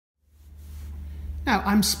Now,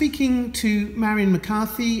 I'm speaking to Marian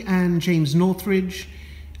McCarthy and James Northridge.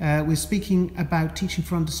 We're speaking about teaching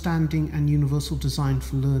for understanding and universal design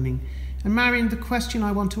for learning. And Marian, the question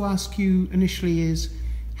I want to ask you initially is,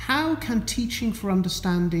 how can teaching for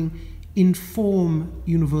understanding inform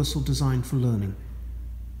universal design for learning?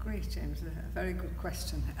 Great, James, a very good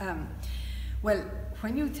question. Well,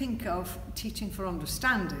 when you think of teaching for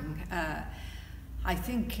understanding, I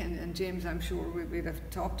think, and James, I'm sure we'd have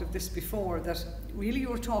talked of this before, that really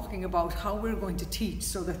you're talking about how we're going to teach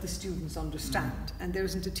so that the students understand. And there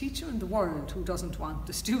isn't a teacher in the world who doesn't want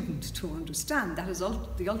the student to understand. That is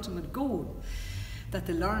the ultimate goal. That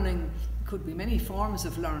the learning could be many forms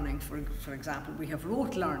of learning. For example, we have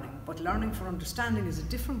rote learning, but learning for understanding is a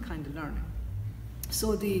different kind of learning.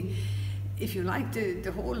 So if you like,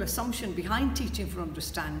 the whole assumption behind teaching for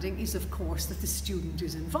understanding is, of course, that the student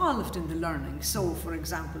is involved in the learning. So, for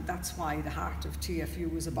example, that's why the heart of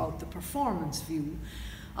TFU is about the performance view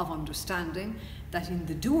of understanding, that in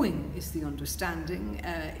the doing is the understanding.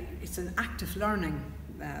 It's an active learning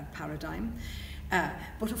paradigm.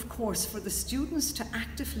 But of course, for the students to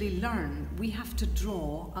actively learn, we have to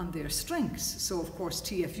draw on their strengths. So, of course,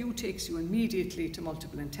 TFU takes you immediately to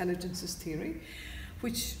multiple intelligences theory,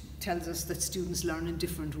 which tells us that students learn in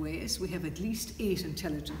different ways. We have at least 8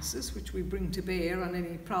 intelligences which we bring to bear on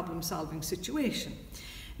any problem-solving situation.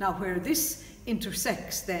 Now, where this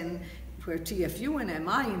intersects then, where TFU and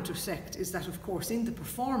MI intersect, is that, of course, in the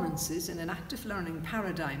performances, in an active learning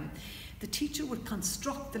paradigm, the teacher would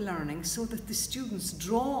construct the learning so that the students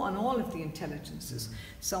draw on all of the intelligences.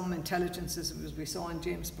 Some intelligences, as we saw in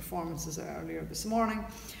James' performances earlier this morning,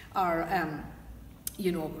 are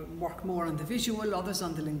work more on the visual, others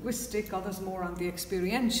on the linguistic, others more on the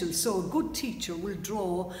experiential. So a good teacher will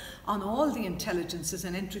draw on all the intelligences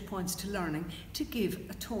and entry points to learning to give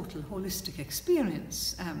a total holistic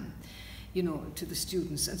experience to the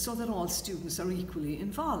students, and so that all students are equally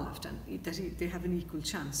involved and that they have an equal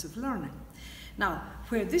chance of learning. Now,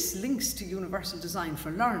 where this links to universal design for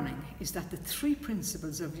learning is that the 3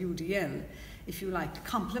 principles of UDL, if you like,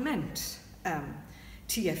 complement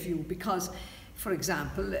TFU, because, for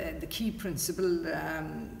example, the key principle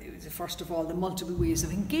is, first of all, the multiple ways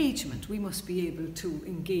of engagement. We must be able to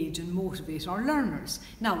engage and motivate our learners.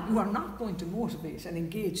 Now, you are not going to motivate and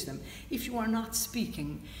engage them if you are not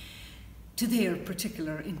speaking to their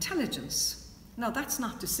particular intelligence. Now, that's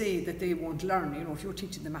not to say that they won't learn. If you're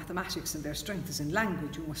teaching them mathematics and their strength is in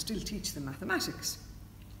language, you must still teach them mathematics.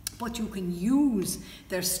 But you can use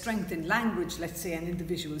their strength in language, let's say, and in the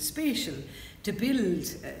visual spatial, to build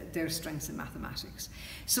their strengths in mathematics.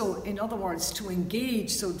 So, in other words, to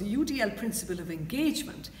engage, so the UDL principle of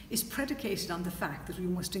engagement is predicated on the fact that we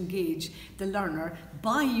must engage the learner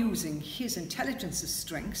by using his intelligence's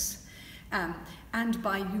strengths and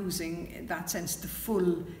by using, in that sense, the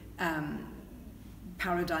full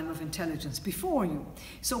paradigm of intelligence before you.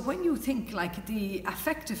 So when you think like the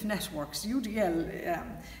affective networks, UDL,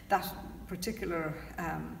 that particular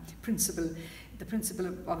principle, the principle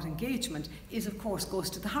about engagement, is, of course, goes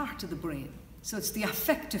to the heart of the brain. So it's the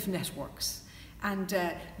affective networks, and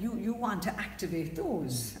you want to activate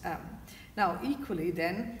those. Now, equally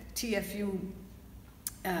then, TFU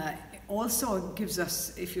also gives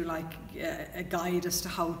us, if you like, a guide as to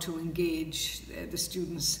how to engage the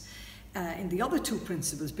students in the other 2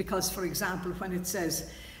 principles, because, for example, when it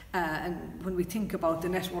says, and when we think about the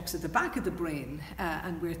networks at the back of the brain,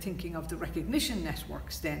 and we're thinking of the recognition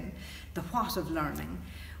networks then, the what of learning,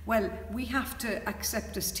 well, we have to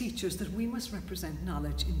accept as teachers that we must represent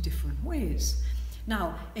knowledge in different ways.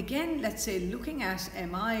 Now, again, let's say, looking at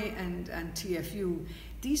MI and TFU,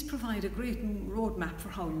 these provide a great roadmap for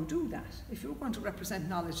how you do that. If you're going to represent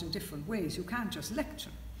knowledge in different ways, you can't just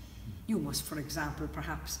lecture. You must, for example,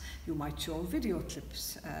 perhaps you might show video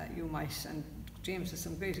clips, you might, and James has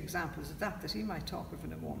some great examples of that he might talk of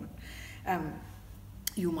in a moment.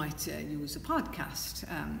 You might use a podcast,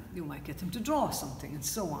 you might get them to draw something, and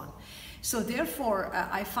so on. So therefore,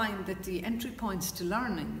 I find that the entry points to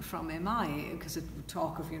learning from MI, because it would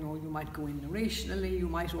talk of, you might go in narrationally, you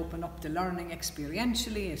might open up the learning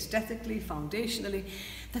experientially, aesthetically, foundationally,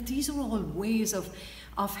 that these are all ways of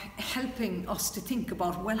helping us to think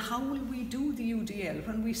about, well, how will we do the UDL?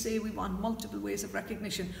 When we say we want multiple ways of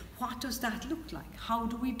recognition, what does that look like? How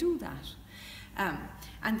do we do that?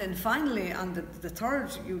 And then finally, on the third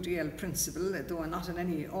UDL principle, though not in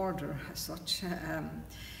any order as such,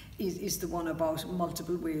 is the one about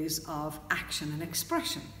multiple ways of action and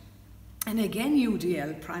expression. And again,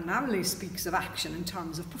 UDL primarily speaks of action in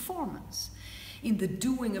terms of performance. in the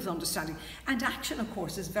doing of understanding. And action, of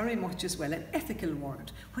course, is very much as well an ethical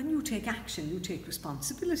word. When you take action, you take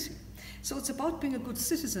responsibility. So it's about being a good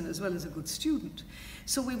citizen as well as a good student.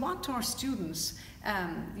 So we want our students,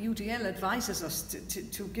 UDL advises us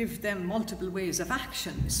to give them multiple ways of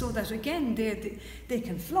action so that again they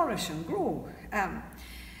can flourish and grow.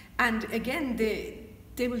 And again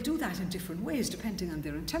they will do that in different ways depending on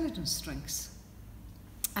their intelligence strengths.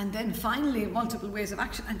 And then finally, multiple ways of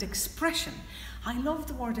action and expression. I love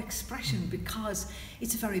the word expression because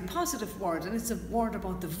it's a very positive word, and it's a word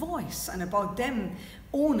about the voice and about them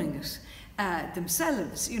owning it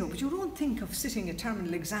themselves. You know, but you don't think of sitting a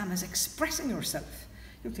terminal exam as expressing yourself.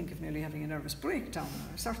 You think of nearly having a nervous breakdown,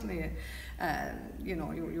 or certainly, you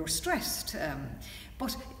know, you're stressed.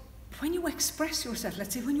 But when you express yourself,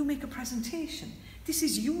 let's say when you make a presentation, this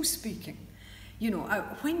is you speaking. You know,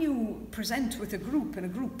 when you present with a group in a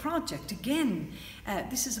group project, again,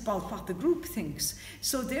 this is about what the group thinks.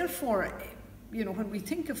 So therefore, you know, when we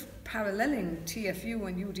think of paralleling TFU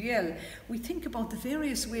and UDL, we think about the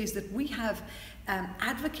various ways that we have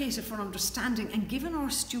advocated for understanding and given our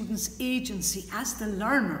students agency as the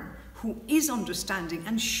learner who is understanding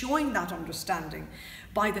and showing that understanding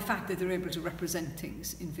by the fact that they're able to represent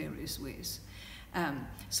things in various ways.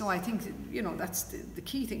 So I think that, you know, that's the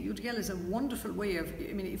key thing. UDL is a wonderful way of,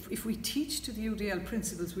 I mean, if we teach to the UDL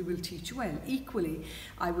principles, we will teach well. Equally,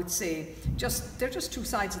 I would say, they're just two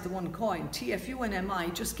sides of the one coin. TFU and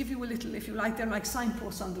MI just give you a little, if you like, they're like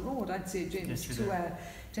signposts on the road, I'd say, James, yes,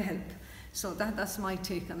 to help. So that's my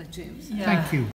take on it, James. Yeah. Thank you.